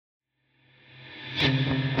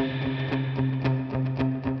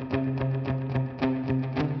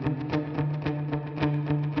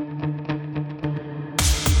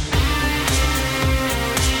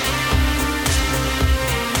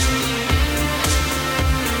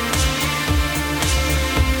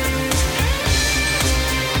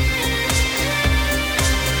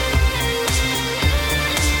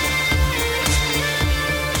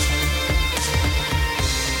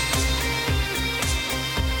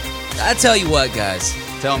I tell you what, guys.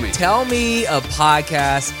 Tell me. Tell me a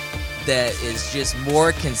podcast that is just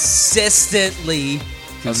more consistently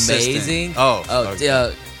amazing.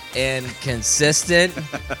 Okay. And consistent,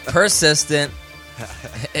 persistent,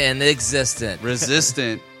 and existent.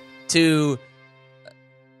 Resistant To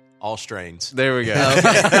all strains. There we go.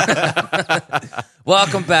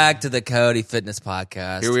 welcome back to the Coyote Fitness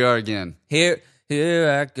Podcast. Here we are again. Here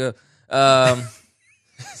I go.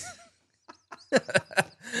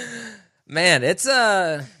 Man, it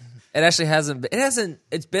actually hasn't.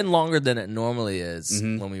 It's been longer than it normally is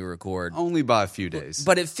when we record. Only by a few days.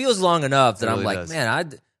 But it feels long enough that It I'm really like, does. man,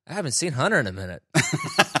 I haven't seen Hunter in a minute.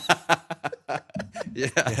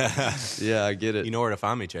 Yeah, I get it. You know where to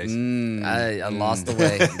find me, Chase. I lost the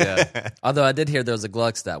way. Yeah. Although I did hear there was a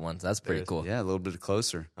Gluckstadt one. So that's pretty cool. Yeah, a little bit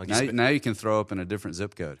closer. get Now you can throw up in a different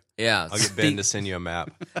zip code. Yeah. I'll get Ben to send you a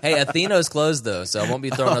map. Hey, Athena's closed though, so I won't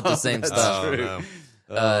be throwing up the same stuff. Oh, no.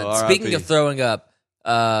 Speaking RIP. of throwing up,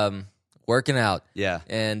 working out. Yeah.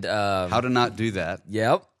 And How to not do that.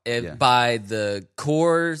 Yep. Yeah. By the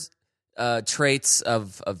core traits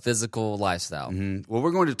of a physical lifestyle. What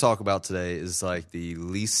we're going to talk about today is like the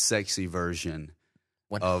least sexy version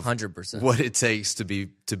 100%. what it takes to be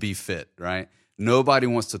fit, right? Nobody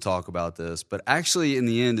wants to talk about this, but actually in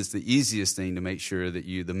the end it's the easiest thing to make sure that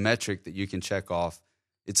the metric that you can check off,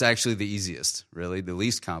 it's actually the easiest, really, the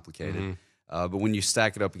least complicated. But when you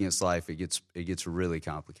stack it up against life, it gets really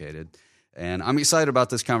complicated. And I'm excited about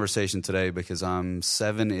this conversation today because I'm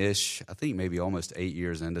 7-ish, I think maybe almost 8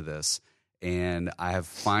 years into this, and I have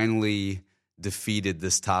finally defeated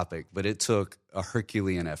this topic, but it took a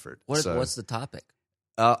Herculean effort. What's the topic?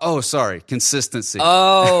 Consistency.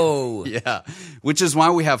 Oh. Yeah, which is why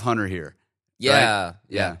we have Hunter here. Yeah.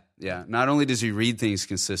 Right? Yeah. Not only does he read things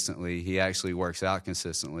consistently, he actually works out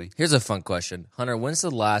consistently. Here's a fun question. Hunter, when's the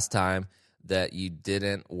last time that you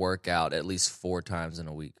didn't work out at least 4 times in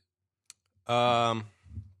a week? Probably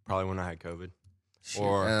when I had COVID.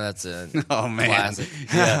 Or That's a Oh man, classic.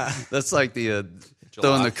 yeah, that's like the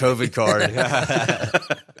throwing the COVID card.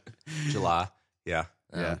 July. Yeah.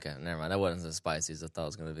 Yeah. Okay, never mind. That wasn't as spicy as I thought it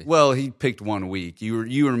was going to be. Well, he picked 1 week.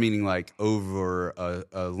 You were meaning like over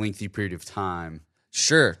a lengthy period of time.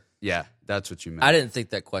 Sure. Yeah, that's what you meant. I didn't think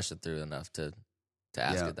that question through enough to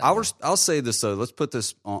ask it that way. I'll say this though. Let's put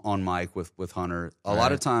this on mic with Hunter. A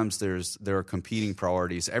lot of times there are competing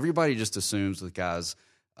priorities. Everybody just assumes with guys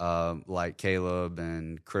like Caleb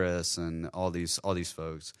and Chris and all these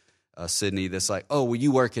folks, Sydney. That's like, oh well,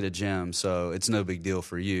 you work at a gym, so it's no big deal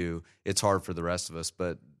for you. It's hard for the rest of us,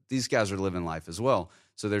 but these guys are living life as well.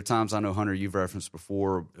 So there are times, I know, Hunter, you've referenced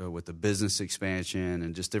before with the business expansion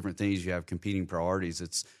and just different things. You have competing priorities.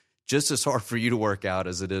 It's just as hard for you to work out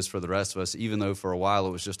as it is for the rest of us, even though for a while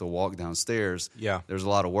it was just a walk downstairs. Yeah. There's a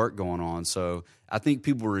lot of work going on. So I think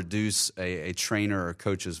people reduce a trainer or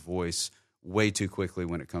coach's voice way too quickly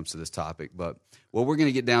when it comes to this topic. But what we're going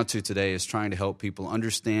to get down to today is trying to help people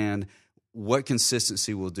understand what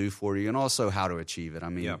consistency will do for you and also how to achieve it. I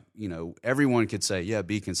mean, everyone could say, yeah,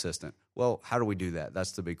 be consistent. Well, how do we do that?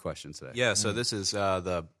 That's the big question today. Yeah, so this is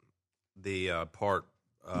the part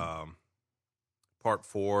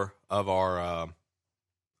 4 of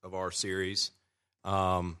our series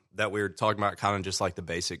that we were talking about, kind of just like the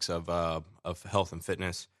basics of health and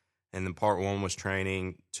fitness. And then part 1 was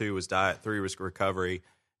training, 2 was diet, 3 was recovery,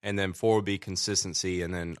 and then 4 would be consistency,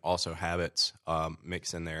 and then also habits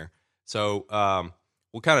mixed in there. So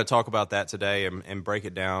we'll kind of talk about that today and break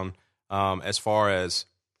it down as far as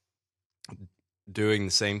doing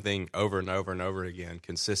the same thing over and over and over again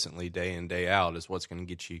consistently day in, day out is what's going to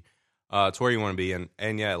get you to where you want to be.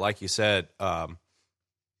 And yeah, like you said,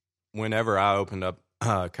 whenever I opened up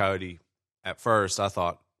Coyote at first, I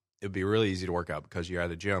thought it would be really easy to work out because you're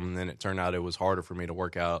at a gym. And then it turned out it was harder for me to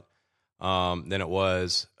work out than it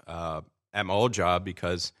was at my old job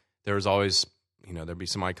because there was always, there'd be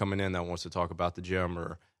somebody coming in that wants to talk about the gym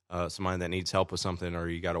or somebody that needs help with something or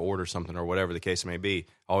you got to order something or whatever the case may be,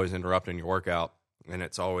 always interrupting your workout. And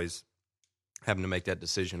it's always having to make that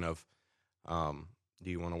decision of,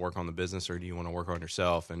 do you want to work on the business or do you want to work on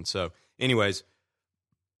yourself? And so anyways,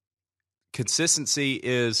 consistency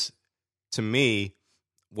is, to me,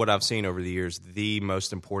 what I've seen over the years, the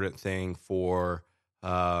most important thing for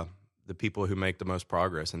the people who make the most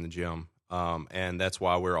progress in the gym. And that's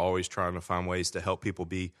why we're always trying to find ways to help people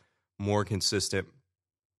be more consistent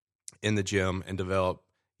in the gym and develop,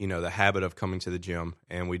 the habit of coming to the gym.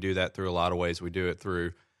 And we do that through a lot of ways. We do it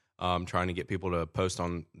through trying to get people to post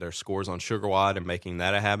on their scores on SugarWOD and making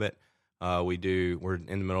that a habit. We're in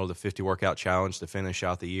the middle of the 50 workout challenge to finish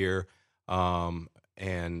out the year. And,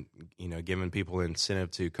 giving people incentive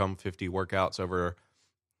to come 50 workouts over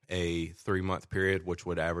a 3-month period, which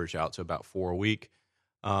would average out to about 4 a week,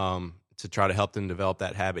 to try to help them develop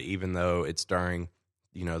that habit, even though it's during,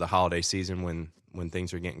 the holiday season when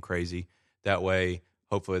things are getting crazy. That way,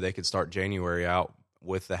 hopefully they could start January out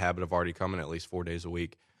with the habit of already coming at least 4 days a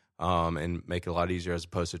week, and make it a lot easier as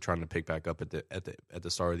opposed to trying to pick back up at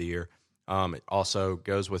the start of the year. It also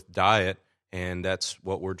goes with diet, and that's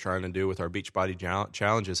what we're trying to do with our Beachbody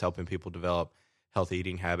Challenge, is helping people develop healthy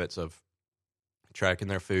eating habits of tracking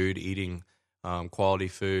their food, eating quality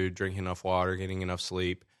food, drinking enough water, getting enough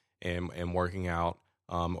sleep, and working out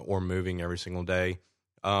or moving every single day.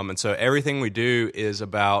 And so everything we do is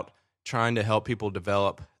about trying to help people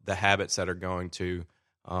develop the habits that are going to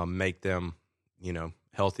make them,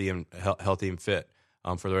 healthy and fit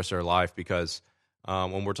for the rest of their life. Because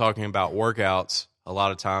when we're talking about workouts, a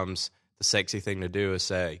lot of times the sexy thing to do is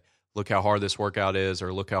say, look how hard this workout is,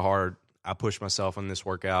 or look how hard I push myself on this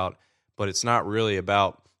workout. But it's not really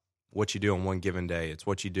about what you do on one given day. It's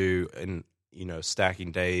what you do in,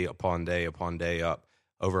 stacking day upon day upon day up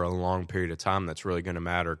over a long period of time that's really going to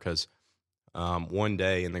matter, because one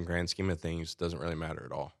day in the grand scheme of things doesn't really matter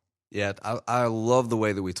at all. Yeah, I love the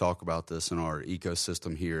way that we talk about this in our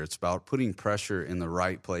ecosystem here. It's about putting pressure in the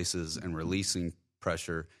right places and releasing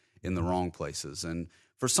pressure in the wrong places. And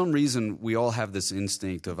for some reason, we all have this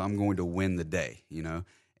instinct of, I'm going to win the day,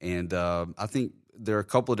 And I think there are a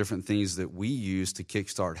couple of different things that we use to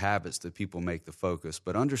kickstart habits that people make the focus.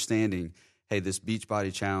 But understanding, hey, this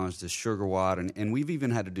Beachbody Challenge, this Sugar WOD, and we've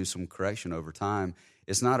even had to do some correction over time.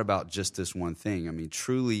 It's not about just this one thing. I mean,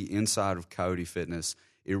 truly inside of Coyote Fitness,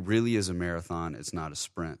 it really is a marathon. It's not a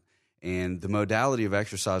sprint. And the modality of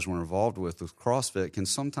exercise we're involved with CrossFit can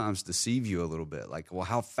sometimes deceive you a little bit. Like, well,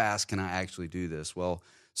 how fast can I actually do this? Well,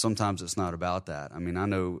 sometimes it's not about that. I mean, I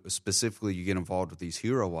know specifically you get involved with these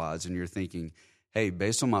Hero WODs and you're thinking, hey,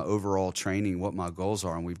 based on my overall training, what my goals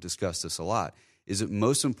are, and we've discussed this a lot, is it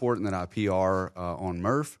most important that I PR on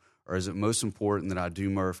Murph, or is it most important that I do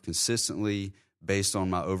Murph consistently based on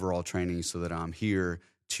my overall training so that I'm here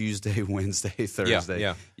Tuesday, Wednesday, Thursday?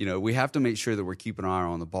 Yeah. We have to make sure that we're keeping our eye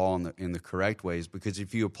on the ball in the correct ways, because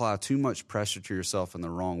if you apply too much pressure to yourself in the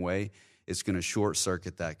wrong way, it's going to short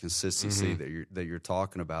circuit that consistency that you're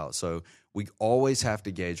talking about. So we always have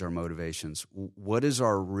to gauge our motivations. What is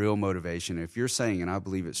our real motivation? If you're saying, and I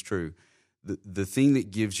believe it's true, the thing that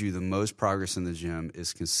gives you the most progress in the gym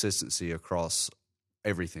is consistency across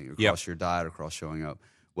everything, across your diet, across showing up.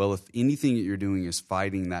 Well, if anything that you're doing is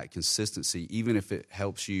fighting that consistency, even if it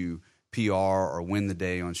helps you PR or win the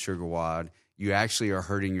day on Sugar WOD, you actually are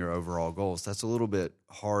hurting your overall goals. That's a little bit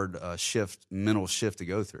hard mental shift to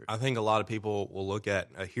go through. I think a lot of people will look at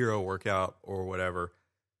a hero workout or whatever,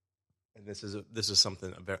 and this is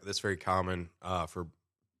something that's very common for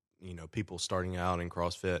people starting out in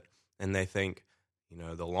CrossFit, and they think,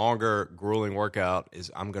 the longer, grueling workout is,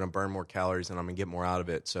 I'm going to burn more calories and I'm going to get more out of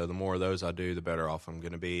it. So the more of those I do, the better off I'm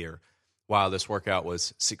going to be. Or, wow, this workout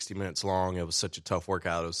was 60 minutes long. It was such a tough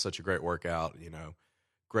workout. It was such a great workout.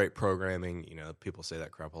 Great programming. People say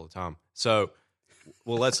that crap all the time. So,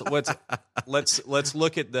 well, let's look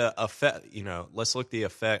at the effect. Let's look at the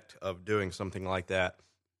effect of doing something like that.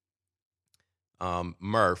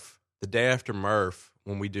 Murph, the day after Murph,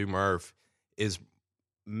 when we do Murph, is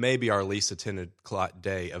maybe our least attended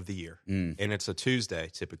day of the year, and it's a Tuesday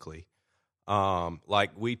typically.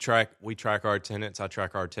 Like we track our attendance. I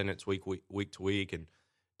track our attendance week to week and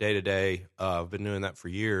day to day. I've been doing that for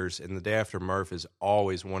years, and the day after Murph is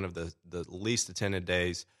always one of the least attended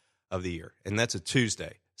days of the year, and that's a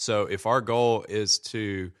Tuesday. So if our goal is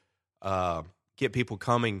to get people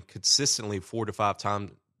coming consistently 4 to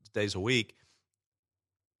 5 days a week,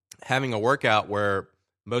 having a workout where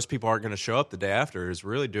most people aren't going to show up the day after is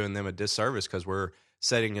really doing them a disservice, because we're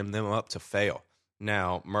setting them up to fail.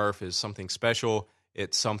 Now, Murph is something special.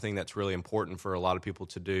 It's something that's really important for a lot of people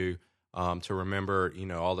to do, to remember,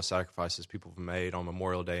 all the sacrifices people have made on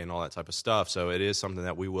Memorial Day and all that type of stuff. So it is something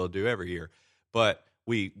that we will do every year. But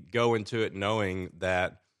we go into it knowing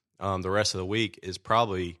that the rest of the week is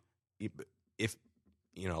probably, if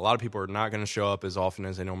a lot of people are not going to show up as often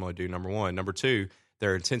as they normally do, number one. Number two,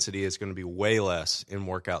 their intensity is going to be way less in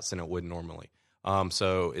workouts than it would normally.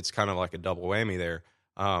 So it's kind of like a double whammy there.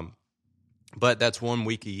 But that's 1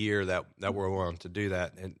 week a year that we're willing to do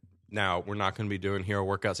that. And now we're not going to be doing hero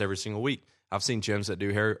workouts every single week. I've seen gyms that do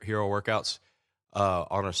hero workouts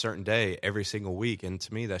on a certain day every single week, and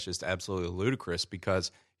to me that's just absolutely ludicrous,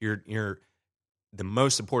 because you're the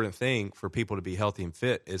most important thing for people to be healthy and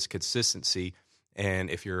fit is consistency. And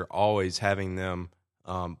if you're always having them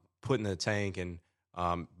put in the tank and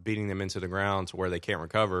beating them into the ground to where they can't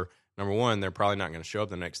recover, number one, they're probably not going to show up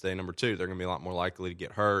the next day. Number two, they're going to be a lot more likely to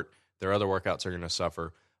get hurt. Their other workouts are going to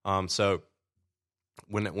suffer. So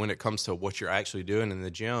when it comes to what you're actually doing in the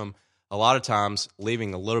gym, a lot of times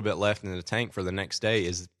leaving a little bit left in the tank for the next day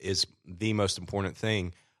is the most important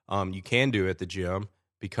thing you can do at the gym,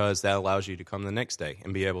 because that allows you to come the next day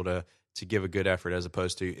and be able to give a good effort, as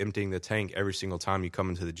opposed to emptying the tank every single time you come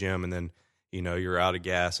into the gym, and then you're out of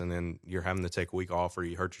gas, and then you're having to take a week off, or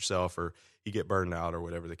you hurt yourself, or you get burned out, or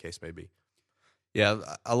whatever the case may be. Yeah,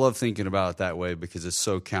 I love thinking about it that way because it's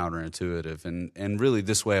so counterintuitive. And really,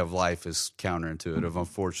 this way of life is counterintuitive,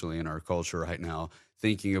 unfortunately, in our culture right now.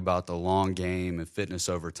 Thinking about the long game and fitness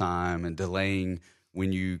over time and delaying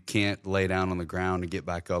when you can't lay down on the ground and get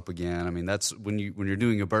back up again. I mean, that's when you're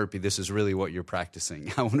doing a burpee, this is really what you're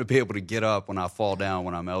practicing. I want to be able to get up when I fall down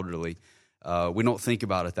when I'm elderly. We don't think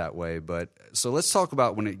about it that way. But so let's talk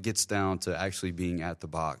about when it gets down to actually being at the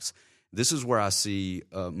box. This is where I see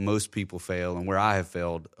most people fail, and where I have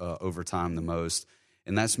failed over time the most,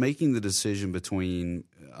 and that's making the decision between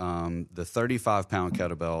the 35-pound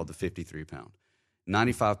kettlebell, the 53-pound,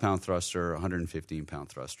 95-pound thruster, 115-pound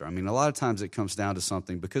thruster. I mean, a lot of times it comes down to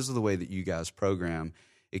something, because of the way that you guys program,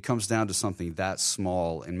 it comes down to something that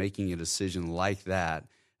small, and making a decision like that.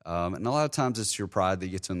 And a lot of times it's your pride that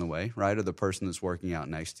gets in the way, right, or the person that's working out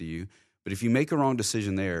next to you. But if you make a wrong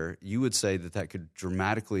decision there, you would say that could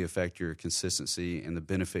dramatically affect your consistency and the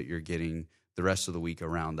benefit you're getting the rest of the week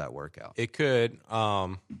around that workout. It could.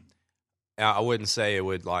 I wouldn't say it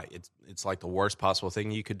would it's like the worst possible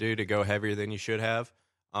thing you could do to go heavier than you should have.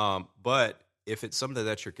 But if it's something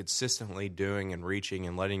that you're consistently doing and reaching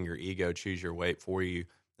and letting your ego choose your weight for you,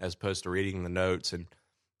 as opposed to reading the notes and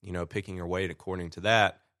picking your weight according to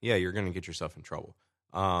that, yeah, you're going to get yourself in trouble.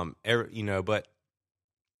 But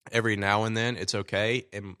every now and then it's okay,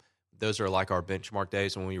 and those are like our benchmark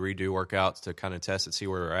days when we redo workouts to kind of test and see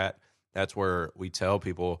where we're at. That's where we tell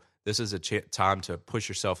people this is a time to push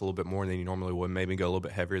yourself a little bit more than you normally would, maybe go a little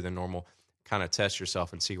bit heavier than normal, kind of test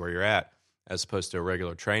yourself and see where you're at, as opposed to a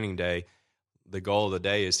regular training day. The goal of the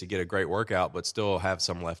day is to get a great workout but still have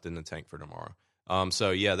some left in the tank for tomorrow. So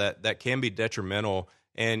yeah, that can be detrimental,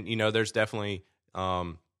 and there's definitely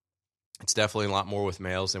it's definitely a lot more with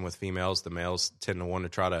males than with females. The males tend to want to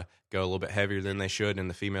try to go a little bit heavier than they should, and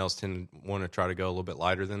the females tend to want to try to go a little bit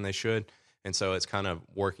lighter than they should. And so it's kind of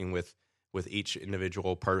working with each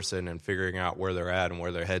individual person and figuring out where they're at and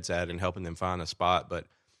where their head's at and helping them find a spot. But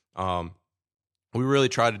we really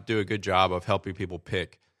try to do a good job of helping people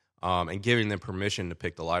pick and giving them permission to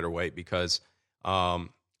pick the lighter weight, because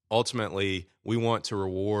ultimately we want to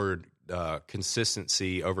reward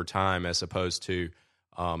consistency over time, as opposed to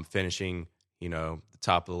finishing, the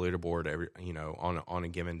top of the leaderboard every, on a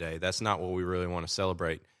given day. That's not what we really want to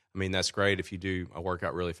celebrate. I mean, that's great if you do a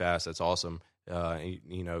workout really fast. That's awesome.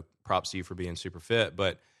 Props to you for being super fit.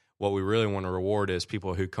 But what we really want to reward is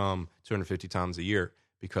people who come 250 times a year,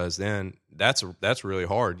 because then that's really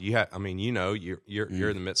hard. You're in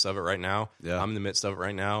the midst of it right now. Yeah. I'm in the midst of it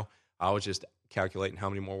right now. I was just calculating how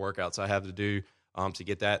many more workouts I have to do to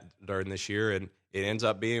get that during this year, and it ends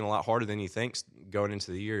up being a lot harder than you think going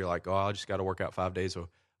into the year. You're like, I just got to work out 5 days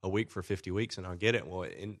a week for 50 weeks, and I'll get it. Well,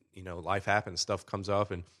 life happens, stuff comes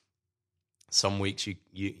up, and some weeks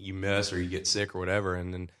you miss or you get sick or whatever,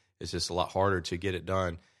 and then it's just a lot harder to get it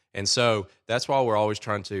done. And so that's why we're always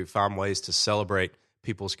trying to find ways to celebrate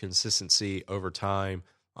people's consistency over time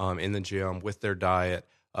in the gym, with their diet,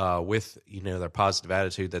 with their positive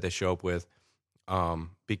attitude that they show up with,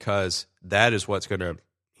 because that is what's going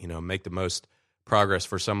to make the most progress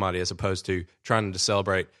for somebody, as opposed to trying to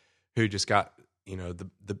celebrate who just got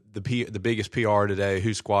the biggest PR today,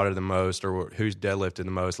 who squatted the most, or who's deadlifted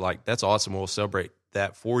the most. Like, that's awesome. We'll celebrate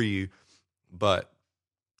that for you, but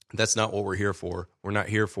that's not what we're here for. We're not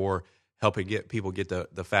here for helping people get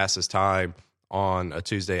the fastest time on a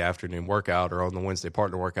Tuesday afternoon workout or on the Wednesday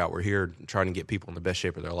partner workout. We're here trying to get people in the best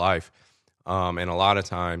shape of their life. And a lot of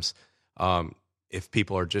times, if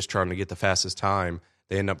people are just trying to get the fastest time,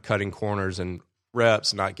 they end up cutting corners and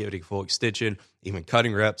reps, not getting full extension, even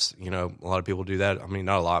cutting reps. A lot of people do that. I mean,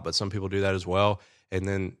 not a lot, but some people do that as well. And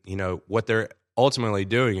then, what they're ultimately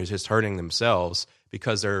doing is just hurting themselves,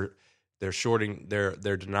 because they're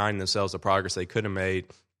denying themselves the progress they could have made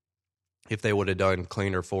if they would have done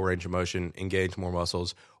cleaner full range of motion, engaged more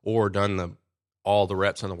muscles, or done all the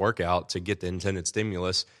reps on the workout to get the intended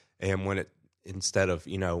stimulus. And when it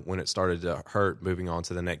started to hurt, moving on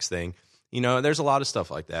to the next thing, there's a lot of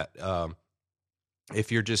stuff like that.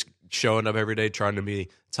 If you're just showing up every day trying to be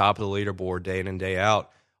top of the leaderboard day in and day out,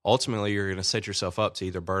 ultimately you're going to set yourself up to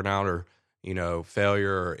either burnout or,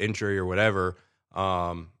 failure or injury or whatever.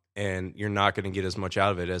 and you're not going to get as much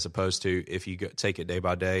out of it as opposed to if you take it day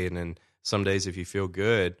by day. And then some days if you feel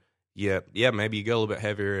good, maybe you go a little bit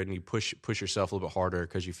heavier and you push yourself a little bit harder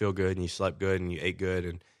because you feel good and you slept good and you ate good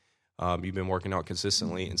and you've been working out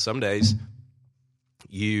consistently. And some days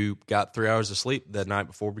you got 3 hours of sleep that night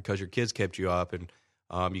before because your kids kept you up, and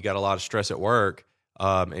you got a lot of stress at work,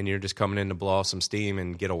 and you're just coming in to blow off some steam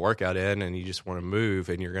and get a workout in, and you just want to move,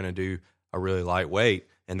 and you're going to do a really light weight,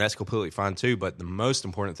 and that's completely fine too. But the most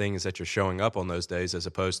important thing is that you're showing up on those days as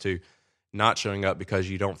opposed to not showing up because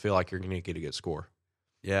you don't feel like you're going to get a good score.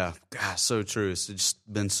 Yeah, gosh, so true. It's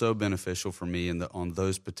just been so beneficial for me on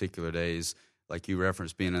those particular days, like you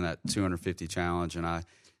referenced being in that 250 challenge, and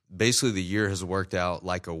basically the year has worked out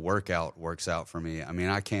like a workout works out for me. I mean,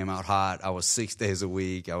 I came out hot. I was 6 days a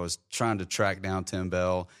week. I was trying to track down Tim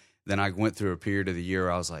Bell. Then I went through a period of the year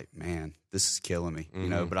where I was like, man, this is killing me, you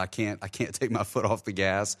know, but I can't take my foot off the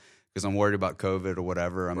gas because I'm worried about COVID or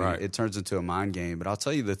whatever. I mean, It turns into a mind game. But I'll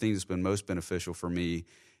tell you the thing that's been most beneficial for me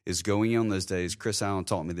is going on those days. Chris Allen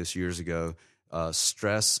taught me this years ago.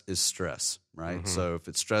 Stress is stress, right? So if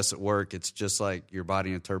it's stress at work, it's just like your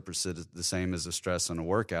body interprets it the same as the stress on a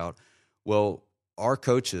workout. Well, our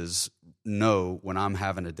coaches know when I'm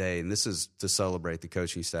having a day, and this is to celebrate the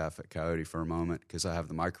coaching staff at Coyote for a moment because I have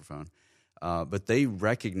the microphone, but they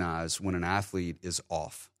recognize when an athlete is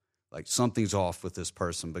off, like something's off with this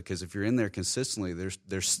person, because if you're in there consistently,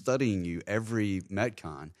 they're studying you every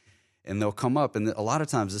Metcon, and they'll come up, and a lot of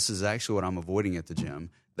times this is actually what I'm avoiding at the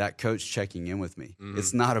gym, that coach checking in with me.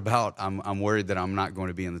 It's not about I'm worried that I'm not going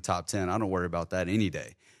to be in the top 10. I don't worry about that any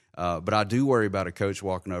day. But I do worry about a coach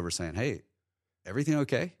walking over saying, hey, everything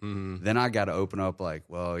okay? Then I got to open up like,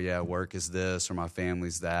 well, yeah, work is this or my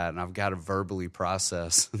family's that. And I've got to verbally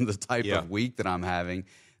process the type of week that I'm having.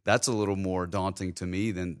 That's a little more daunting to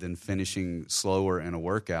me than finishing slower in a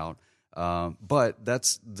workout. But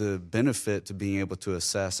that's the benefit to being able to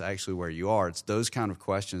assess actually where you are. It's those kind of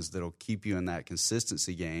questions that'll keep you in that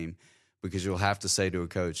consistency game, because you'll have to say to a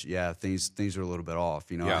coach, yeah, things are a little bit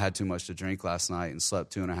off. You know, I had too much to drink last night and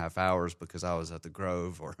slept 2.5 hours because I was at the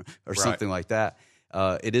Grove or something like that.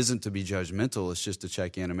 It isn't to be judgmental. It's just to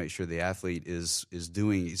check in and make sure the athlete is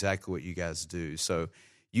doing exactly what you guys do. So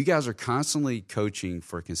you guys are constantly coaching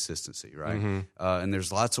for consistency, right? And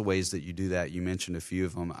there's lots of ways that you do that. You mentioned a few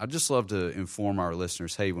of them. I'd just love to inform our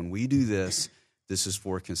listeners, hey, when we do this, this is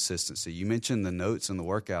for consistency. You mentioned the notes in the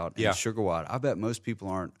workout and Sugar WOD. I bet most people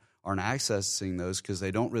aren't accessing those because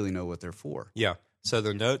they don't really know what they're for. Yeah. So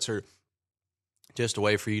the notes are just a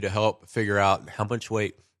way for you to help figure out how much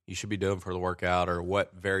weight you should be doing for the workout, or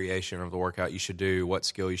what variation of the workout you should do, what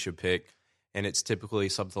skill you should pick. And it's typically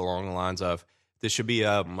something along the lines of, this should be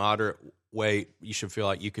a moderate weight. You should feel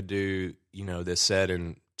like you could do, you know, this set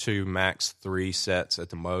in 2, max 3 sets at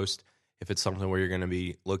the most. If it's something where you're going to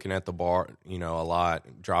be looking at the bar, you know, a lot,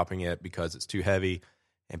 dropping it because it's too heavy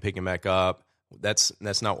and picking back up, that's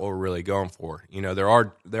not what we're really going for. You know, there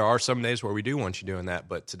are some days where we do want you doing that,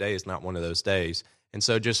 but today is not one of those days. And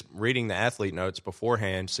so just reading the athlete notes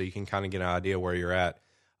beforehand so you can kind of get an idea where you're at.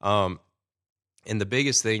 And the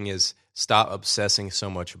biggest thing is stop obsessing so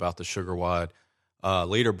much about the Sugar WOD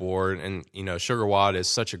leaderboard. And, you know, Sugar WOD is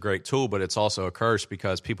such a great tool, but it's also a curse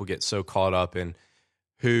because people get so caught up in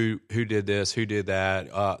who did this, who did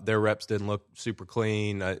that. Their reps didn't look super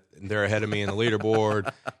clean. They're ahead of me in the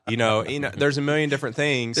leaderboard. You know, there's a million different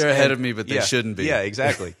things. They're ahead of me, but they shouldn't be. Yeah,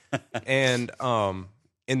 exactly. And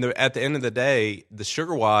at the end of the day, the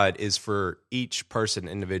Sugar WOD is for each person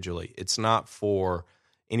individually. It's not for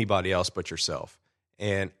anybody else but yourself.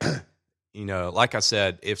 And you know, like I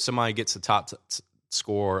said, if somebody gets the top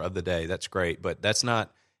score of the day, that's great, but that's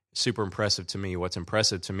not super impressive to me. What's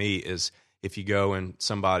impressive to me is if you go in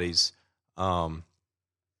somebody's a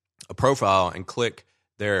profile and click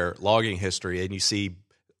their logging history and you see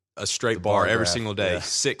a straight bar every single day,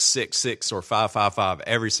 666 or 555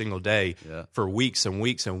 every single day for weeks and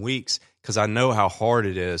weeks and weeks, because I know how hard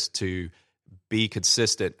it is to be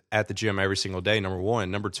consistent at the gym every single day, number one.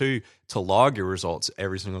 Number two, to log your results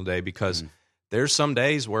every single day, because there's some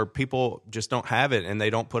days where people just don't have it and they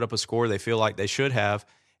don't put up a score they feel like they should have.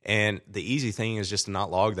 And the easy thing is just to not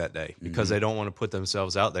log that day because they don't want to put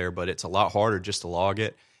themselves out there, but it's a lot harder just to log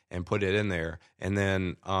it and put it in there. And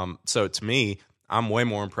then, so to me, I'm way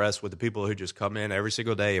more impressed with the people who just come in every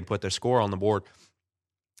single day and put their score on the board.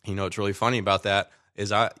 You know, what's really funny about that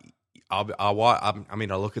is I look at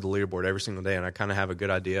the leaderboard every single day and I kind of have a good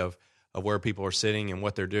idea of where people are sitting and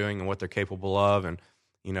what they're doing and what they're capable of. And,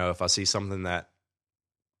 you know, if I see something that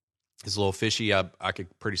is a little fishy, I could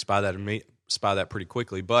spy that pretty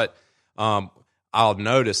quickly. But I'll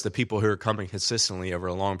notice the people who are coming consistently over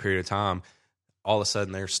a long period of time, all of a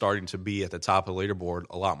sudden they're starting to be at the top of the leaderboard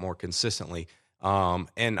a lot more consistently.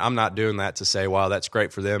 And I'm not doing that to say, wow, that's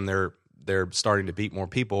great for them. They're starting to beat more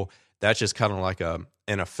people. That's just kind of like an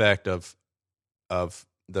effect of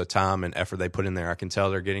the time and effort they put in there. I can tell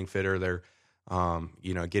they're getting fitter. They're,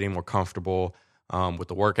 getting more comfortable with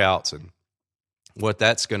the workouts. And what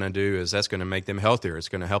that's going to do is that's going to make them healthier. It's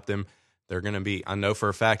going to help them. They're going to be, I know for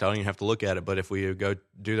a fact, I don't even have to look at it, but if we go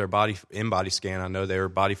do their in-body scan, I know their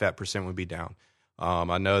body fat percent would be down.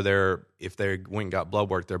 I know if they went and got blood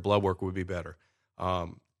work, their blood work would be better.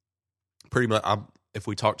 Pretty much, if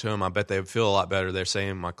we talk to them, I bet they would feel a lot better. They're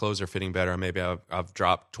saying my clothes are fitting better. Maybe I've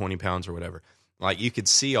dropped 20 pounds or whatever. Like, you could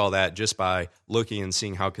see all that just by looking and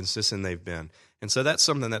seeing how consistent they've been. And so that's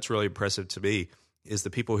something that's really impressive to me, is the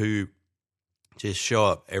people who just show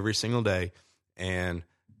up every single day and,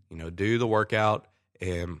 do the workout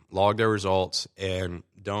and log their results and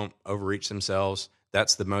don't overreach themselves.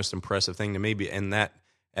 That's the most impressive thing to me. And that,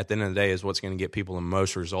 at the end of the day, is what's going to get people the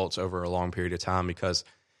most results over a long period of time. Because,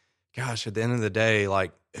 gosh, at the end of the day,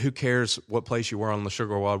 like, who cares what place you were on the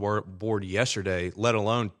Sugar Wild board yesterday, let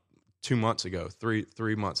alone 2 months ago, 3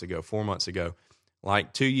 months ago, 4 months ago.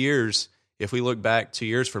 Like, 2 years, if we look back 2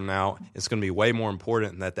 years from now, it's going to be way more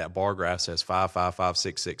important that bar graph says 5, 5, 5,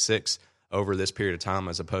 6, 6, 6 over this period of time,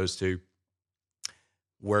 as opposed to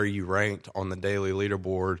where you ranked on the daily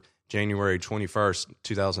leaderboard January 21st,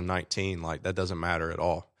 2019. Like, that doesn't matter at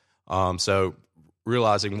all. So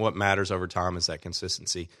realizing what matters over time is that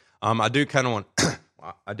consistency. I do kind of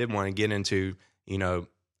I did want to get into,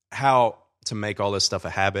 how to make all this stuff a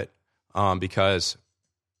habit. Because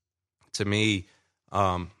to me,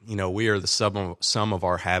 we are the sum of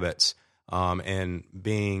our habits, and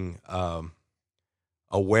being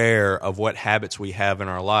aware of what habits we have in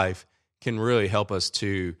our life can really help us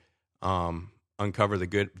to uncover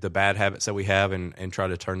the bad habits that we have and try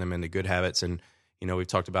to turn them into good habits. And, we've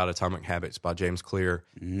talked about Atomic Habits by James Clear.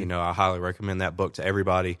 Mm-hmm. I highly recommend that book to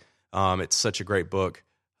everybody. It's such a great book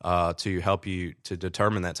to help you to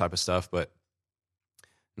determine that type of stuff. But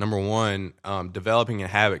number one, developing a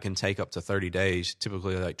habit can take up to 30 days,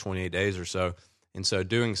 typically like 28 days or so. And so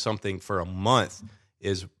doing something for a month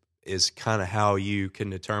is kind of how you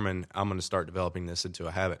can determine, I'm going to start developing this into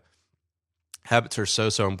a habit. Habits are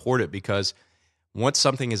so important, because once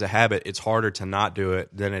something is a habit, it's harder to not do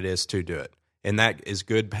it than it is to do it. And that is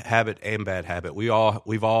good habit and bad habit. We've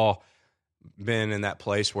all been in that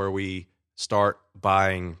place where we start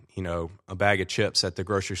buying, a bag of chips at the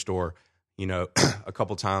grocery store, a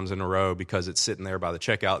couple times in a row because it's sitting there by the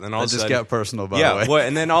checkout. And then all of a sudden, got personal, by the way. Well,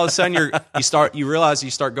 and then all of a sudden you realize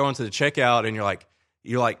you start going to the checkout, and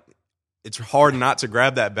you're like, it's hard not to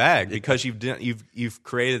grab that bag because you've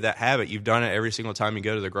created that habit. You've done it every single time you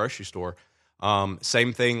go to the grocery store.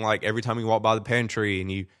 Same thing, like every time you walk by the pantry,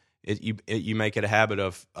 and you make it a habit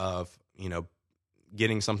of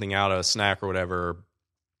getting something out, a snack or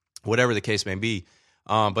whatever the case may be.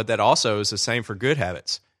 But that also is the same for good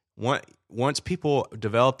habits. Once people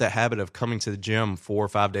develop that habit of coming to the gym 4 or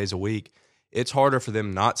 5 days a week, it's harder for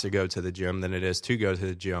them not to go to the gym than it is to go to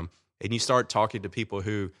the gym. And you start talking to people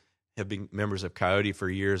who have been members of Coyote for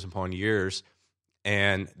years upon years,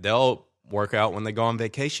 and they'll work out when they go on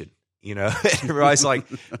vacation. Everybody's like,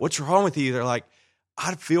 "What's wrong with you?" They're like,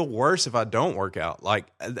 "I'd feel worse if I don't work out." Like,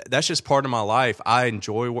 that's just part of my life. I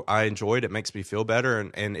enjoy it. It makes me feel better,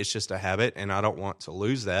 and it's just a habit, and I don't want to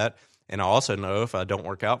lose that. And I also know if I don't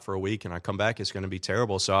work out for a week and I come back, it's going to be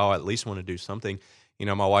terrible. So I'll at least want to do something.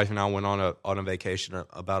 My wife and I went on a vacation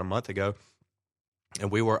about a month ago,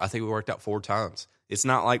 and I think we worked out 4 times. It's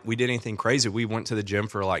not like we did anything crazy. We went to the gym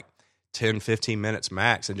for like 10, 15 minutes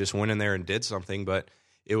max and just went in there and did something. But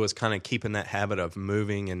it was kind of keeping that habit of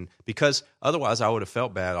moving, and because otherwise I would have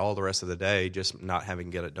felt bad all the rest of the day just not having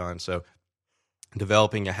to get it done. So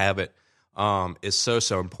developing a habit is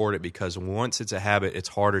so important, because once it's a habit, it's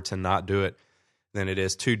harder to not do it than it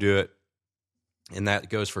is to do it. And that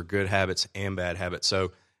goes for good habits and bad habits.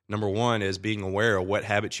 So number one is being aware of what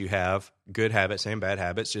habits you have, good habits and bad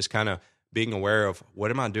habits, just kind of being aware of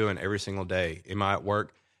what am I doing every single day. Am I at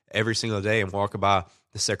work every single day and walking by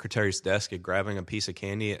the secretary's desk and grabbing a piece of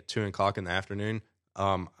candy at 2 o'clock in the afternoon?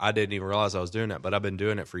 I didn't even realize I was doing that, but I've been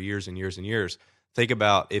doing it for years and years and years. Think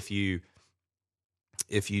about if you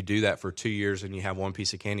do that for 2 years and you have one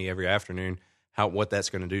piece of candy every afternoon, what that's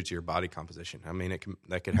going to do to your body composition. I mean,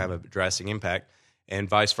 that could have a drastic impact. And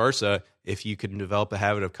vice versa, if you can develop a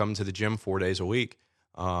habit of coming to the gym 4 days a week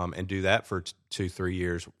and do that for 2-3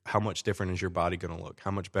 years, how much different is your body going to look?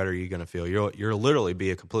 How much better are you going to feel? You'll literally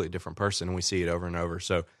be a completely different person, and we see it over and over.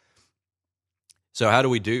 So how do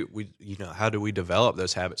we develop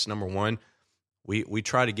those habits? Number one, we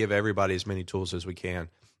try to give everybody as many tools as we can,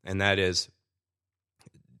 and that is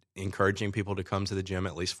encouraging people to come to the gym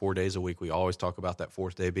at least 4 days a week. We always talk about that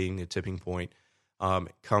fourth day being the tipping point.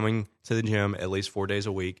 Coming to the gym at least 4 days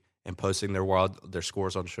a week and posting their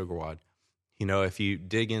scores on SugarWOD. You know, if you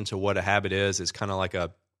dig into what a habit is, it's kind of like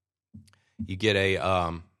you get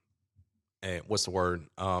a what's the word?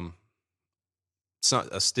 A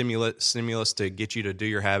stimulus to get you to do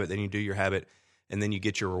your habit. Then you do your habit, and then you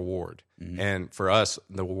get your reward. Mm-hmm. And for us,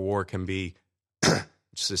 the reward can be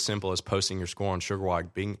just as simple as posting your score on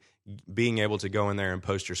SugarWOD. Being able to go in there and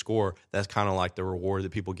post your score, that's kind of like the reward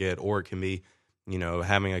that people get. Or it can be, you know,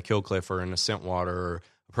 having a Kill Cliff or an Ascent water or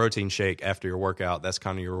a protein shake after your workout. That's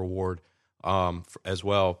kind of your reward as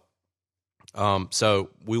well. So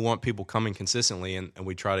we want people coming consistently, and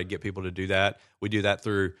we try to get people to do that. We do that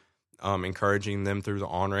through encouraging them through the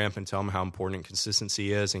on-ramp and tell them how important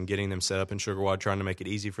consistency is, and getting them set up in SugarWOD, trying to make it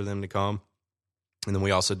easy for them to come. And then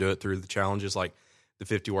we also do it through the challenges like the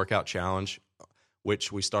 50 Workout Challenge,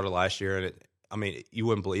 which we started last year. And you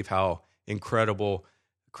wouldn't believe how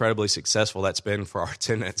incredibly successful that's been for our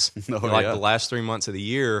attendance. The last 3 months of the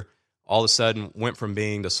year, all of a sudden went from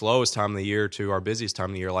being the slowest time of the year to our busiest time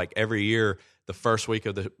of the year. Like every year, the first week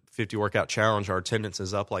of the 50 Workout Challenge, our attendance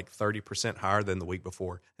is up like 30% higher than the week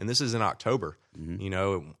before. And this is in October, you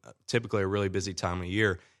know, typically a really busy time of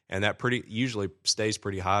year. And that usually stays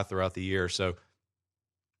pretty high throughout the year. So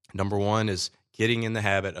number one is getting in the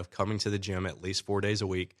habit of coming to the gym at least 4 days a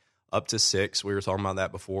week, up to 6. We were talking about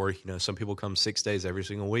that before. You know, some people come 6 days every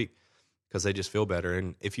single week because they just feel better.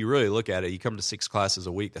 And if you really look at it, you come to 6 classes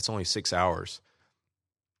a week, that's only 6 hours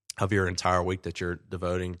of your entire week that you're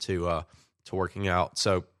devoting to working out.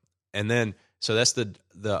 So that's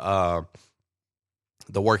the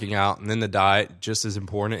working out, and then the diet, just as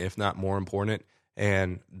important, if not more important.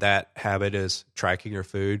 And that habit is tracking your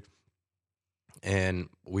food. And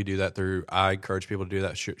we do that I encourage people to do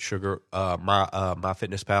that.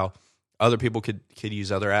 MyFitnessPal. Other people could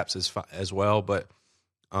use other apps as well, but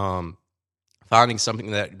finding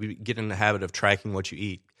something that we get in the habit of tracking what you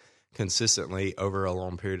eat consistently over a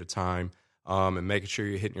long period of time, and making sure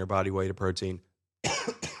you're hitting your body weight of protein.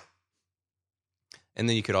 And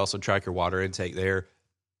then you could also track your water intake there.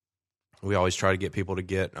 We always try to get people to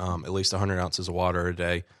get at least 100 ounces of water a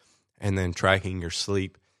day, and then tracking your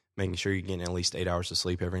sleep, making sure you're getting at least 8 hours of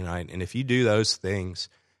sleep every night. And if you do those things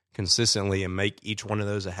consistently and make each one of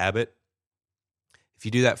those a habit, if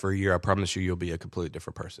you do that for a year, I promise you'll be a completely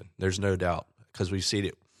different person. There's no doubt, because we've seen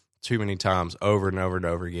it too many times over and over and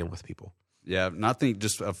over again with people. Yeah, and I think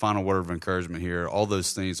just a final word of encouragement here. All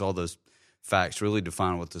those things, all those facts really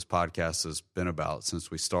define what this podcast has been about since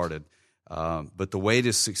we started. But the way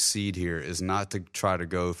to succeed here is not to try to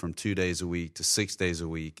go from 2 days a week to 6 days a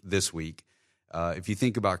week this week. If you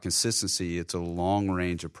think about consistency, it's a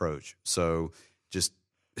long-range approach. So just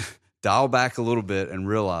dial back a little bit and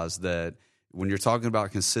realize that when you're talking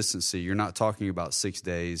about consistency, you're not talking about 6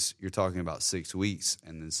 days. You're talking about 6 weeks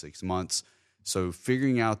and then 6 months. So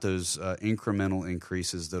figuring out those incremental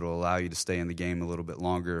increases that will allow you to stay in the game a little bit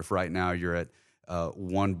longer. If right now you're at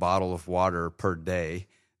 1 bottle of water per day,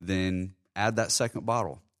 then add that second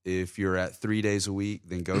bottle. If you're at 3 days a week,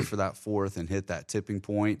 then go for that fourth and hit that tipping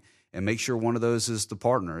point. And make sure one of those is the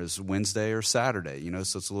partner, is Wednesday or Saturday. You know,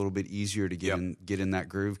 so it's a little bit easier to get in that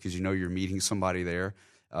groove because you know you're meeting somebody there.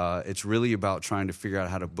 It's really about trying to figure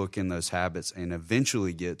out how to book in those habits and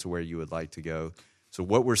eventually get to where you would like to go. So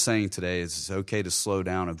what we're saying today is it's okay to slow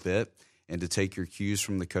down a bit and to take your cues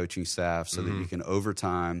from the coaching staff so that you can, over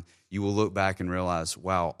time, you will look back and realize,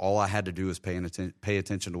 wow, all I had to do was pay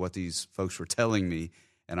attention to what these folks were telling me,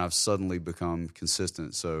 and I've suddenly become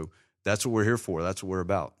consistent. So that's what we're here for. That's what we're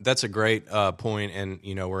about. That's a great point. And,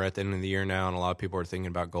 you know, we're at the end of the year now, and a lot of people are thinking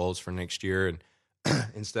about goals for next year. And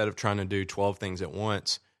instead of trying to do 12 things at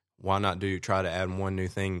once, why not try to add one new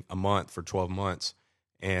thing a month for 12 months?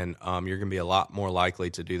 And you're going to be a lot more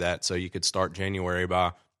likely to do that. So you could start January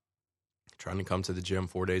by trying to come to the gym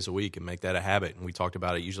 4 days a week and make that a habit. And we talked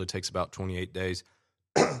about it usually takes about 28 days.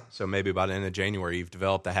 So maybe by the end of January, you've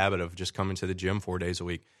developed the habit of just coming to the gym 4 days a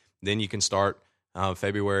week. Then you can start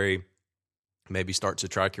February, maybe start to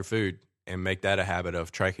track your food and make that a habit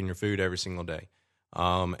of tracking your food every single day.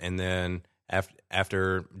 And then at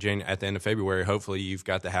the end of February, hopefully you've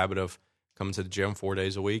got the habit of coming to the gym 4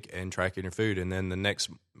 days a week and tracking your food. And then the next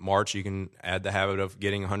March, you can add the habit of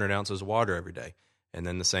getting 100 ounces of water every day. And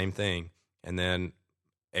then the same thing. And then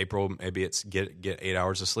April, maybe it's get 8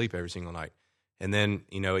 hours of sleep every single night. And then,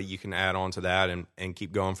 you know, you can add on to that and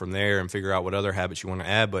keep going from there and figure out what other habits you want to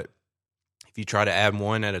add. But if you try to add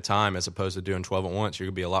one at a time as opposed to doing 12 at once, you're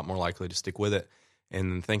going to be a lot more likely to stick with it.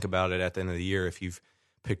 and think about it at the end of the year. If you've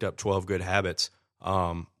picked up 12 good habits,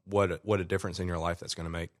 what a difference in your life that's going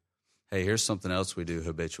to make. Hey, here's something else we do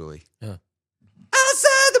habitually. Yeah.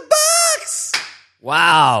 Outside the box!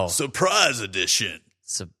 Wow. Surprise edition.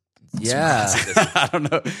 Yeah. I don't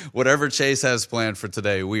know. Whatever Chase has planned for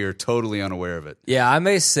today, we are totally unaware of it. Yeah, I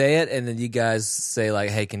may say it, and then you guys say, like,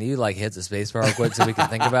 hey, can you, like, hit the space bar real quick so we can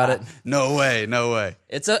think about it? No way.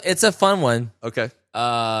 It's a fun one. Okay.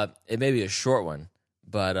 It may be a short one,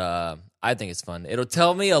 but I think it's fun. It'll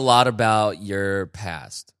tell me a lot about your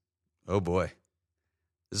past. Oh, boy.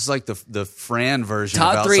 This is like the Fran version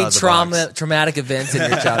Top of 3 Outside the Box. traumatic events in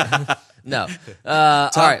your childhood. No. All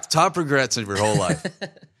right. Top regrets of your whole life.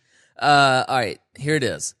 All right, here it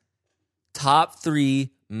is. Top 3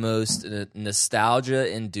 most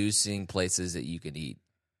nostalgia-inducing places that you can eat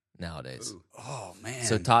nowadays. Ooh. Oh, man.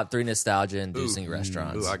 So top 3 nostalgia-inducing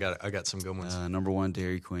restaurants. Ooh, I got some good ones. Number 1,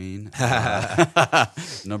 Dairy Queen.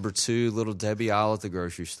 Number 2, Little Debbie Aisle at the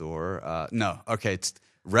grocery store. No. Okay.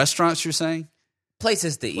 Restaurants, you're saying?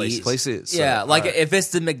 Places to eat. Places. Yeah, So, like all right. if it's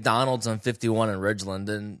the McDonald's on 51 in Ridgeland,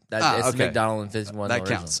 then it's okay. the McDonald's on 51 That in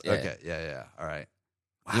counts. Ridgeland. Yeah. Okay. Yeah. All right.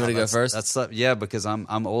 You want to go first? Yeah, because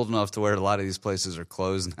I'm old enough to where a lot of these places are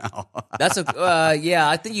closed now. That's yeah,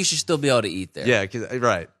 I think you should still be able to eat there. Yeah,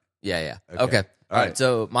 right. Yeah. Okay. Okay. All All right.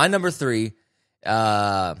 So my number 3,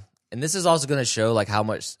 and this is also going to show like how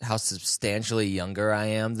substantially younger I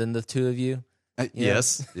am than the two of you.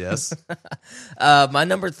 Yes. My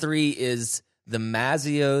number 3 is the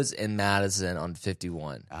Mazzios in Madison on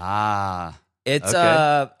 51. It's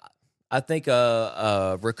okay. I think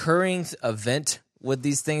a recurring event with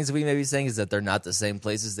these things we may be saying is that they're not the same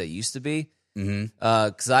places they used to be.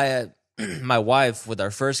 Because I had my wife with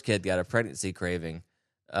our first kid got a pregnancy craving,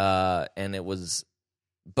 and it was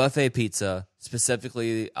buffet pizza,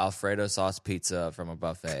 specifically Alfredo sauce pizza from a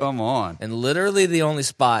buffet. Come on. And literally the only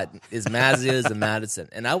spot is Mazzios in Madison.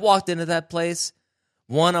 And I walked into that place.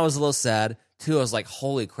 1, I was a little sad. 2, I was like,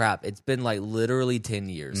 holy crap, it's been like literally 10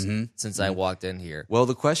 years since I walked in here. Well,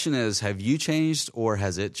 the question is, have you changed or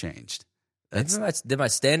has it changed? Did my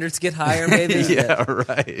standards get higher, maybe? Yeah,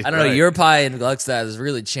 right. I don't know. Your pie in Gluckstadt has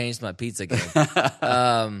really changed my pizza game.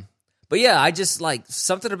 But yeah, I just like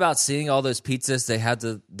something about seeing all those pizzas. They had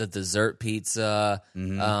the dessert pizza.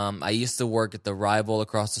 I used to work at the Rival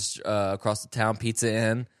across the town Pizza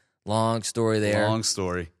Inn. Long story there. Long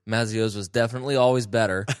story. Mazzios was definitely always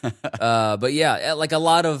better. But yeah, like a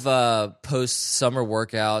lot of post-summer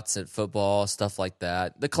workouts at football, stuff like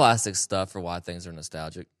that. The classic stuff for why things are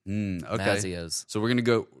nostalgic. Okay. Mazzios. So we're going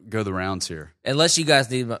to go the rounds here. Unless you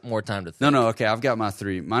guys need more time to think. No. Okay, I've got my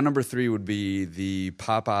 3. My number 3 would be the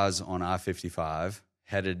Popeyes on I-55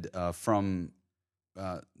 headed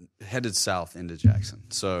headed south into Jackson.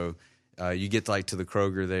 So you get like to the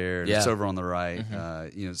Kroger there, and it's over on the right.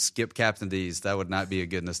 Skip Captain D's. That would not be a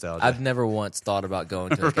good nostalgia. I've never once thought about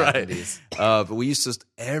going to a Captain D's. But we used to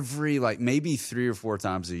every maybe 3 or 4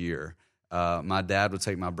 times a year. My dad would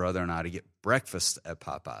take my brother and I to get breakfast at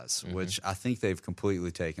Popeyes, which I think they've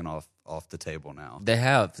completely taken off the table now. They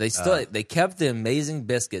have. They still they kept the amazing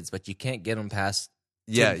biscuits, but you can't get them past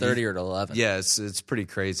 10:30 or 11. Yeah, it's pretty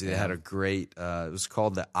crazy. They had a great. It was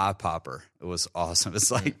called the Eye Popper. It was awesome.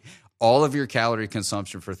 It's like all of your calorie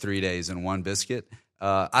consumption for 3 days in one biscuit.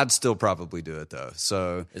 I'd still probably do it though.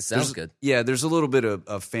 So it sounds good. Yeah, there's a little bit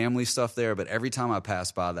of family stuff there, but every time I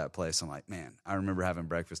pass by that place, I'm like, man, I remember having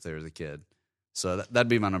breakfast there as a kid. So that'd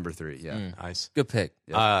be my number 3. Yeah, Nice. Good pick.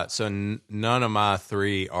 So none of my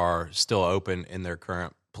 3 are still open in their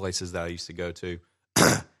current places that I used to go to.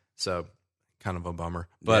 So kind of a bummer.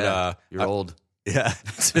 But you're old. Yeah.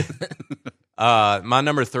 My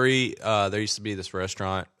number 3, there used to be this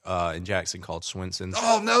restaurant in Jackson called Swenson's.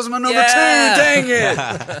 Oh, that was my number 2. Yeah. Dang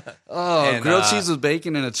it. And, grilled cheese with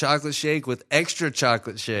bacon and a chocolate shake with extra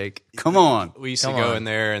chocolate shake. Come on. We used to go in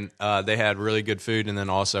there, and they had really good food and then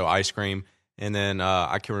also ice cream. And then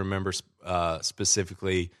I can remember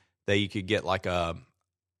specifically that you could get like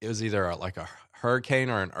it was either a hurricane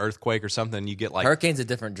or an earthquake or something. You get like Hurricane's a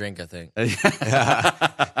different drink, I think.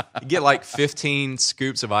 you get like 15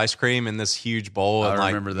 scoops of ice cream in this huge bowl, and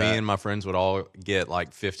like remember me that. and my friends would all get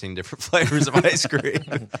like 15 different flavors of ice cream.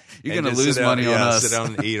 You're And gonna just lose sit down- money on us. Sit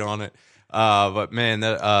down and eat on it. But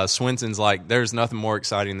man, Swenson's like there's nothing more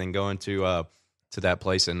exciting than going to that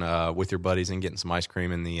place and with your buddies and getting some ice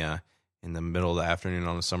cream in the middle of the afternoon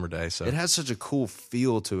on a summer day. So It has such a cool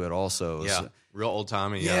feel to it also. It was- yeah, real old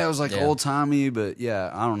timey. Yeah, it was like Yeah. old timey, but yeah,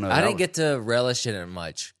 I don't know. I didn't get to relish in it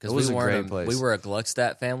much because It was we a weren't great place. we were a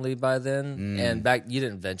Gluckstadt family by then, and back you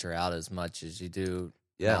didn't venture out as much as you do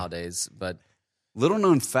Yeah. nowadays. But Little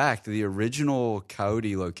known fact: the original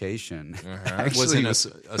Coyote location actually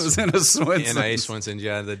was in a Swenson's. In a Swenson's,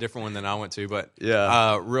 yeah, the different one that I went to. But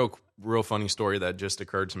Yeah. real funny story that just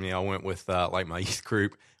occurred to me. I went with like my youth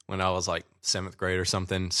group when I was like 7th grade or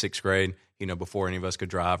something, 6th grade. Before any of us could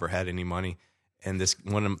drive or had any money, and this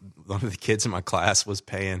one of the kids in my class was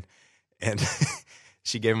paying, and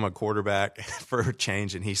she gave him a quarterback for her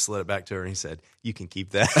change, and he slid it back to her, and he said, "You can keep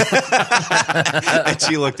that." And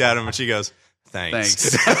she looked at him, and she goes,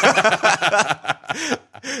 Thanks.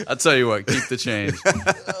 I'll tell you what, keep the change.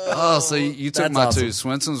 So you took That's my awesome. two.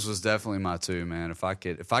 Swenson's was definitely my two, man. If I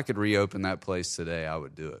could reopen that place today, I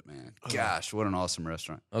would do it, man. Gosh, what an awesome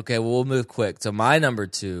restaurant. Okay, well, we'll move quick. So my number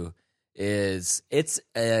 2 is it's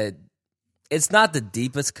not the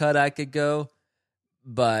deepest cut I could go,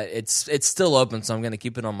 but it's still open, so I'm going to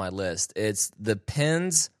keep it on my list. It's the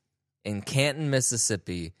Pins in Canton,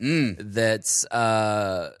 Mississippi. That's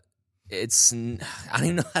it's I don't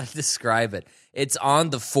even know how to describe it. It's on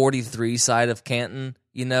the 43 side of Canton,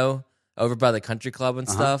 over by the country club and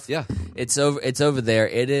stuff. Yeah. It's over there.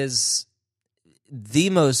 It is the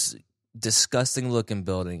most disgusting looking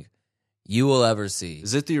building you will ever see.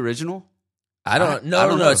 Is it the original? I don't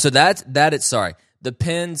know. So it's sorry. The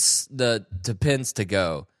Pins to Pins to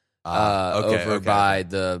Go over by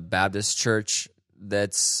the Baptist church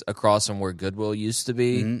that's across from where Goodwill used to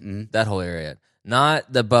be. That whole area.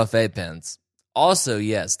 Not the buffet Pins. Also,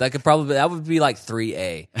 yes, that would be like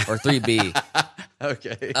 3A or 3B.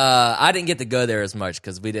 Okay. I didn't get to go there as much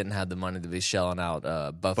because we didn't have the money to be shelling out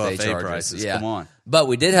buffet charges. Prices. Yeah. Come on. But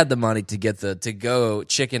we did have the money to get the to-go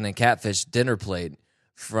chicken and catfish dinner plate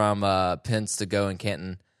from Pins to Go in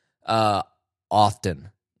Canton often.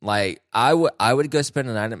 Like I would go spend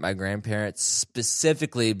a night at my grandparents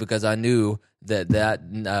specifically because I knew that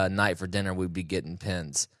night for dinner we'd be getting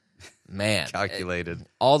Pins. Man, Calculated.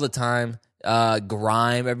 all the time.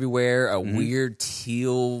 Grime everywhere, a weird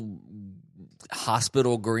teal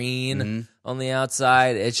hospital green on the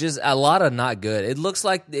outside. It's just a lot of not good. It looks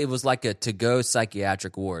like it was like a to-go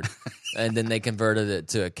psychiatric ward, and then they converted it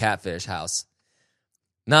to a catfish house.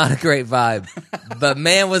 Not a great vibe, but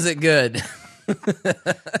man, was it good.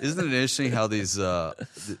 Isn't it interesting how these all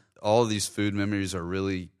of these food memories are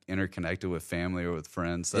really interconnected with family or with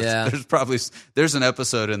friends? There's an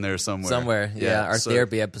episode in there somewhere. Our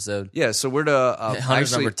therapy episode. Yeah, so we're to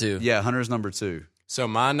Hunter's number 2. Yeah, Hunter's number 2. So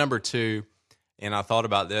my number 2, and I thought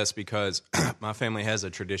about this because my family has a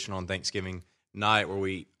tradition on Thanksgiving night where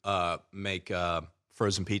we make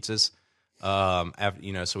frozen pizzas.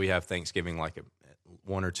 So we have Thanksgiving like at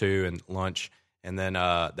 1 or 2 and lunch, and then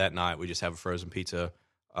that night we just have a frozen pizza.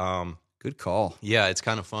 Good call. Yeah, it's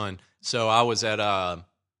kind of fun. So I was at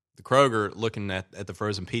the Kroger looking at the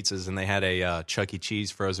frozen pizzas, and they had a Chuck E.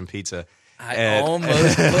 Cheese frozen pizza. I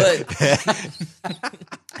almost put.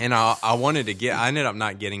 And I wanted to get. I ended up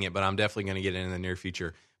not getting it, but I'm definitely going to get it in the near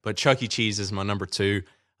future. But Chuck E. Cheese is my number 2.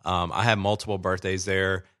 I had multiple birthdays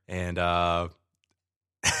there, and I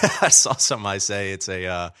saw somebody say it's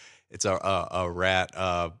a rat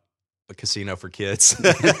a casino for kids.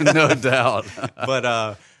 No doubt.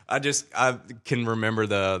 But I can remember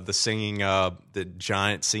the singing, the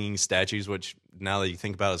giant singing statues, which now that you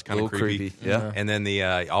think about it, is kind of creepy. Yeah. And then the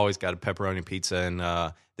always got a pepperoni pizza, and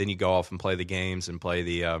then you go off and play the games and play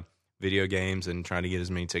the video games and trying to get as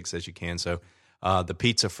many tickets as you can. So the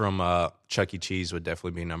pizza from Chuck E. Cheese would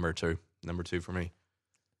definitely be number 2 for me.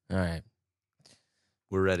 All right,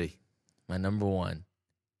 We're ready. my number 1.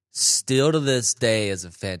 Still to this day is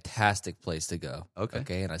a fantastic place to go.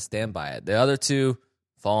 Okay. And I stand by it. The other 2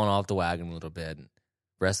 falling off the wagon a little bit.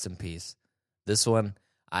 Rest in peace. This one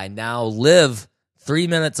I now live 3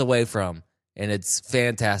 minutes away from, and it's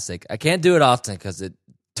fantastic. I can't do it often because it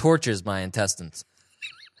tortures my intestines.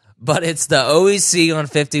 But it's the OEC on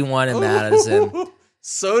 51 in Madison.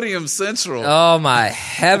 Sodium Central. Oh my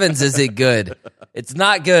heavens, is it good? It's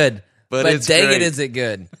not good, but it's dang great. it, is it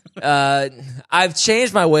good? I've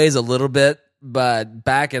changed my ways a little bit, but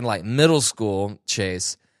back in like middle school,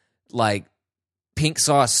 Chase, like pink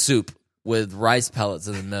sauce soup with rice pellets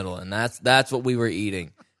in the middle, and that's what we were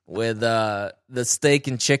eating with the steak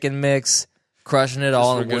and chicken mix, crushing it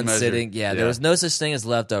all for in good one measure. sitting. Yeah, Yeah. there was no such thing as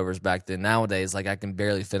leftovers back then. Nowadays, like I can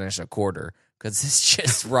barely finish a quarter because it's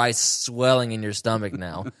just rice swelling in your stomach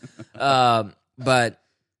now. But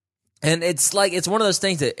it's like it's one of those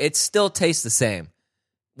things that it still tastes the same,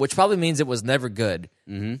 which probably means it was never good.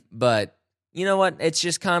 Mm-hmm. But you know what? It's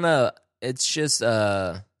just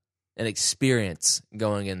an experience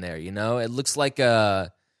going in there. It looks like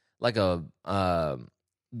the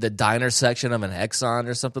diner section of an Exxon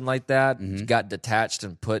or something like that. Mhm. Got detached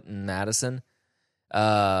and put in Madison.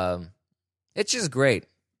 And It's just great.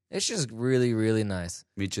 It's just really, really nice.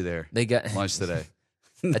 Meet you there. They got Lunch today.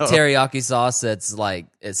 a teriyaki sauce that's like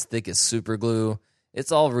as thick as super glue.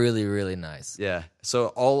 It's all really, really nice. Yeah. So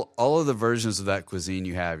all of the versions of that cuisine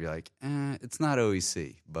you have, you're like, it's not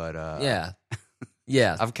OEC, but Yeah.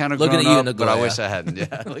 Yeah. I've kind of Looking grown at you, up, but I Nagoya. wish I hadn't.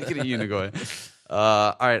 Yeah, looking at you, Nagoya.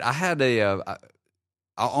 All right, I had I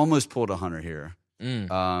almost pulled a Hunter here.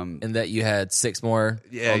 And that you had 6 more.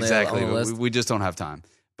 Yeah, on the exactly. list. We just don't have time.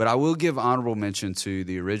 But I will give honorable mention to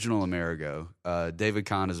the original Amerigo. David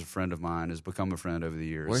Kahn is a friend of mine, has become a friend over the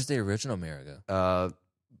years. Where's the original Amerigo?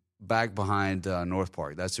 Back behind North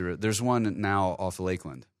Park. There's one now off of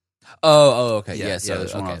Lakeland. Oh, okay. Yeah, Yeah, so,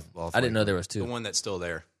 there's one okay. off I didn't know Lakeland. there was The 2. one that's still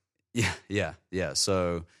there. Yeah.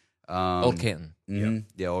 So Old Canton.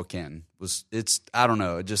 Yeah, Old Canton I don't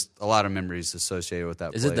know, just a lot of memories associated with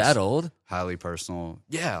that Is place. it that old? Highly personal.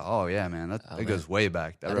 Yeah. Oh yeah, man. That goes way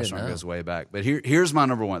back. That I didn't restaurant know. goes way back. But here's my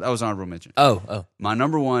number one. That was honorable mention. Oh. My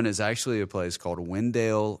number one is actually a place called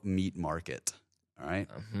Wendell Meat Market. All right.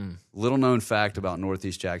 Little known fact about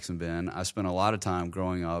Northeast Jackson Bend. I spent a lot of time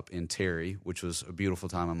growing up in Terry, which was a beautiful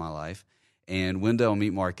time in my life. And Wendell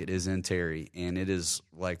Meat Market is in Terry, and it is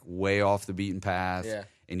like way off the beaten path. Yeah.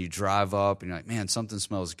 And you drive up, and you're like, man, something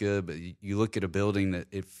smells good. But you look at a building that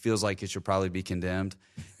it feels like it should probably be condemned.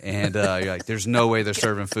 And you're like, there's no way they're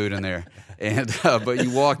serving food in there. And but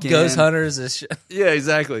you walk in. Ghost Hunters is shit. Yeah,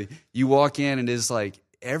 exactly. You walk in, and it's like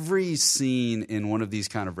every scene in one of these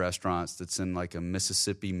kind of restaurants that's in like a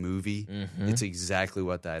Mississippi movie, it's exactly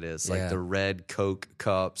what that is. Like Yeah. the red Coke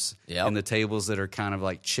cups Yep. and the tables that are kind of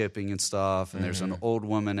like chipping and stuff. And there's an old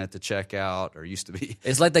woman at the checkout, or used to be.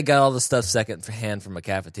 It's like they got all the stuff second hand from a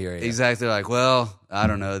cafeteria. Exactly. Like, well, I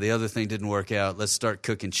don't know. The other thing didn't work out. Let's start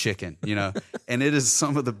cooking chicken, And it is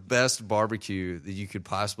some of the best barbecue that you could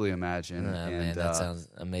possibly imagine. Oh, and, man, that sounds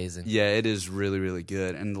amazing. Yeah, it is really, really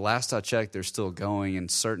good. And the last I checked, they're still going. And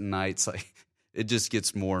certain nights, like, it just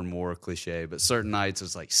gets more and more cliche. But certain nights,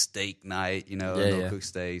 it's like steak night, and they'll cook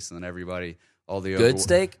steaks, and then everybody, all the Good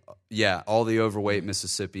steak? Yeah, all the overweight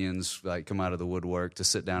Mississippians like come out of the woodwork to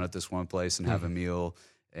sit down at this one place and have a meal.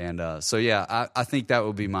 And so, yeah, I think that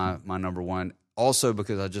would be my number one. Also,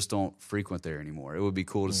 because I just don't frequent there anymore. It would be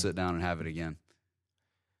cool to sit down and have it again.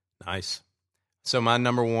 Nice. So my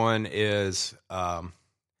number one is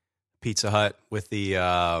Pizza Hut with the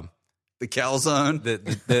calzone, the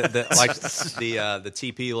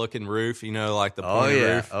TP looking roof, like the pointy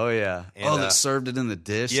roof. Oh yeah. And, they served it in the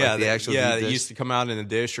dish. Yeah, like the actual yeah. deep It dish? used to come out in a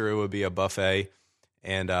dish, or it would be a buffet,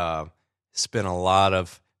 and spent a lot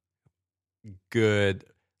of good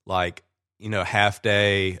half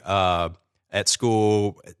day at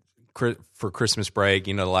school for Christmas break.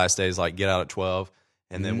 The last days like get out at 12,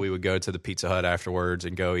 and then we would go to the Pizza Hut afterwards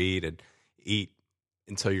and go eat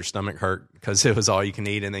until your stomach hurt because it was all you can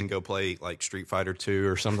eat, and then go play like Street Fighter 2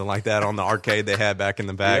 or something like that on the arcade they had back in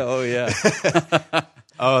the back. Yeah.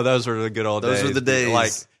 Oh, those were the good old days. Those were the days.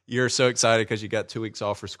 Like, you're so excited because you got 2 weeks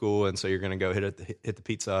off for school, and so you're going to go hit the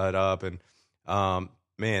Pizza Hut up, and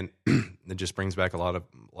man, it just brings back a lot of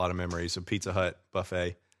memories of Pizza Hut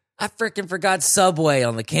buffet. I freaking forgot Subway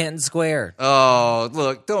on the Canton Square. Oh,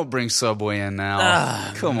 look! Don't bring Subway in now.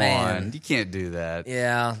 Ah, Come man. on, you can't do that.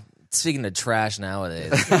 Yeah. Speaking of trash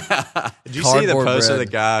nowadays. Did you see the Cardboard post of bread.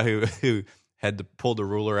 the guy who had to pull the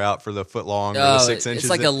ruler out for the foot long or the 6 inches? It's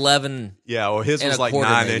like 11. Yeah, well, his and was a like quarter,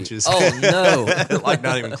 9 maybe. inches. Oh, no. Like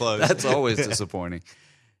not even close. That's always disappointing.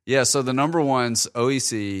 Yeah, so the number one's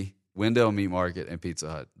OEC, Wendell Meat Market, and Pizza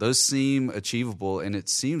Hut. Those seem achievable, and it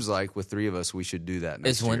seems like with 3 of us, we should do that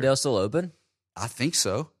next Is year. Wendell still open? I think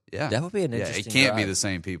so. Yeah, That would be an Yeah, interesting it can't be drive. the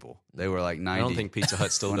same people. They were like 90. I don't think Pizza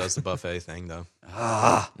Hut still does the buffet thing, though. No,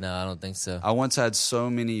 I don't think so. I once had so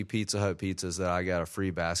many Pizza Hut pizzas that I got a free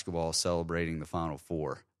basketball celebrating the Final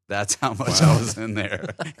Four. That's how much I was in there.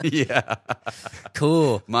 Yeah.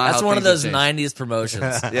 Cool. My, That's how one of things those have 90s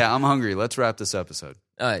promotions. Yeah, I'm hungry. Let's wrap this episode.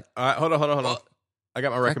 All right. All right, hold on. I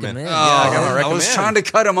got my recommend. Recommend. Yeah, I got my I recommend. was trying to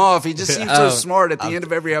cut him off. He just seems so Oh. smart at the end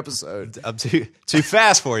of every episode. I'm too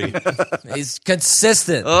fast for you. He's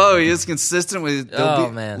consistent. Oh, he is consistent with.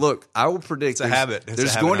 Man. Look, I will predict. It's a habit. It's a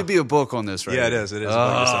There's habit going now. to be a book on this, right? Yeah, it is. It is.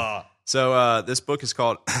 So this book is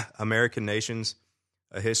called American Nations,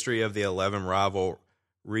 A History of the 11 Rival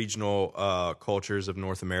Regional Cultures of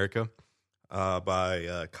North America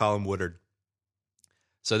by Colin Woodard.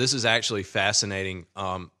 So this is actually fascinating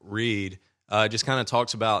read. Just kind of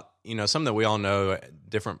talks about, something that we all know,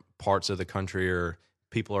 different parts of the country or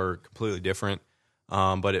people are completely different,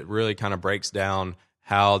 but it really kind of breaks down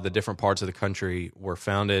how the different parts of the country were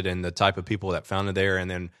founded and the type of people that founded there,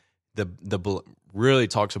 and then the really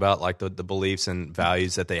talks about like the beliefs and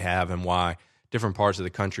values that they have and why different parts of the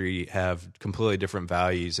country have completely different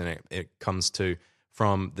values, and it comes to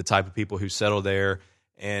from the type of people who settle there.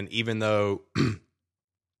 And even though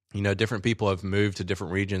different people have moved to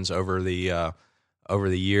different regions over the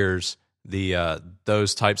years,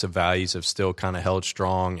 those types of values have still kind of held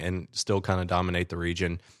strong and still kind of dominate the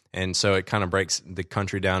region. And so it kind of breaks the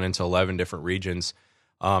country down into 11 different regions,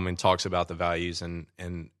 and talks about the values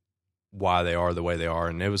and why they are the way they are.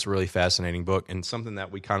 And it was a really fascinating book and something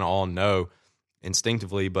that we kind of all know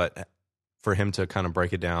instinctively, but for him to kind of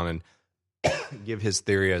break it down and give his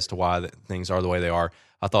theory as to why things are the way they are,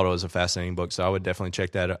 I thought it was a fascinating book. So I would definitely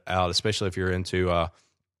check that out, especially if you're into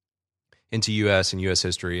U.S. and U.S.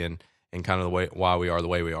 history and kind of why we are the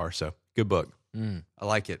way we are. So good book. I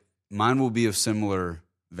like it. Mine will be of similar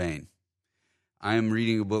vein. I am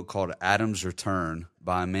reading a book called Adam's Return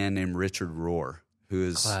by a man named Richard Rohr, who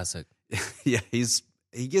is classic. Yeah,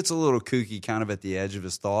 he gets a little kooky kind of at the edge of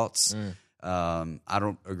his thoughts. I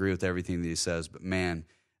don't agree with everything that he says, but man,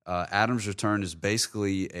 Adam's Return is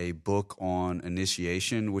basically a book on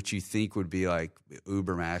initiation, which you think would be like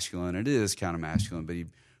uber masculine. It is kind of masculine, but he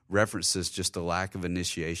references just the lack of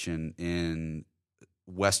initiation in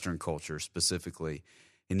Western culture specifically.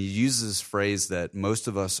 And he uses this phrase that most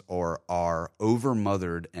of us are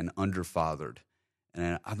over-mothered and under-fathered.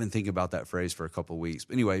 And I've been thinking about that phrase for a couple of weeks.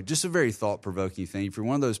 But anyway, just a very thought-provoking thing. If you're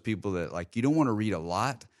one of those people that, like, you don't want to read a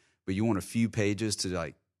lot, but you want a few pages to,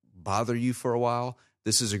 like, bother you for a while,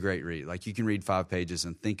 this is a great read. Like, you can read 5 pages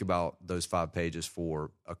and think about those 5 pages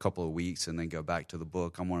for a couple of weeks and then go back to the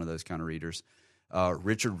book. I'm one of those kind of readers.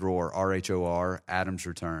 Richard Rohr, R-H-O-R, Adam's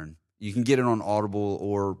Return. You can get it on Audible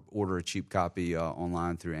or order a cheap copy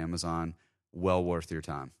online through Amazon. Well worth your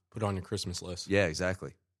time. Put it on your Christmas list. Yeah,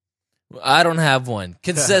 exactly. I don't have one.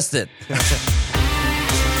 Consistent.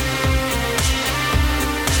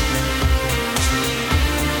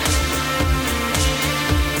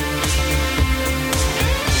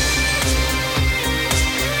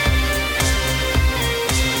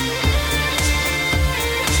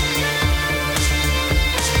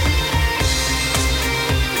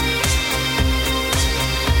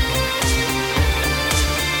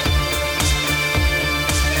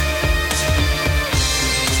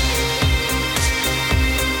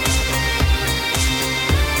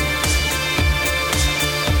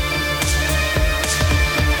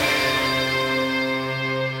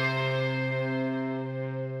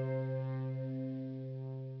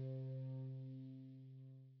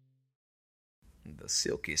 The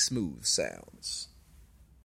silky smooth sounds.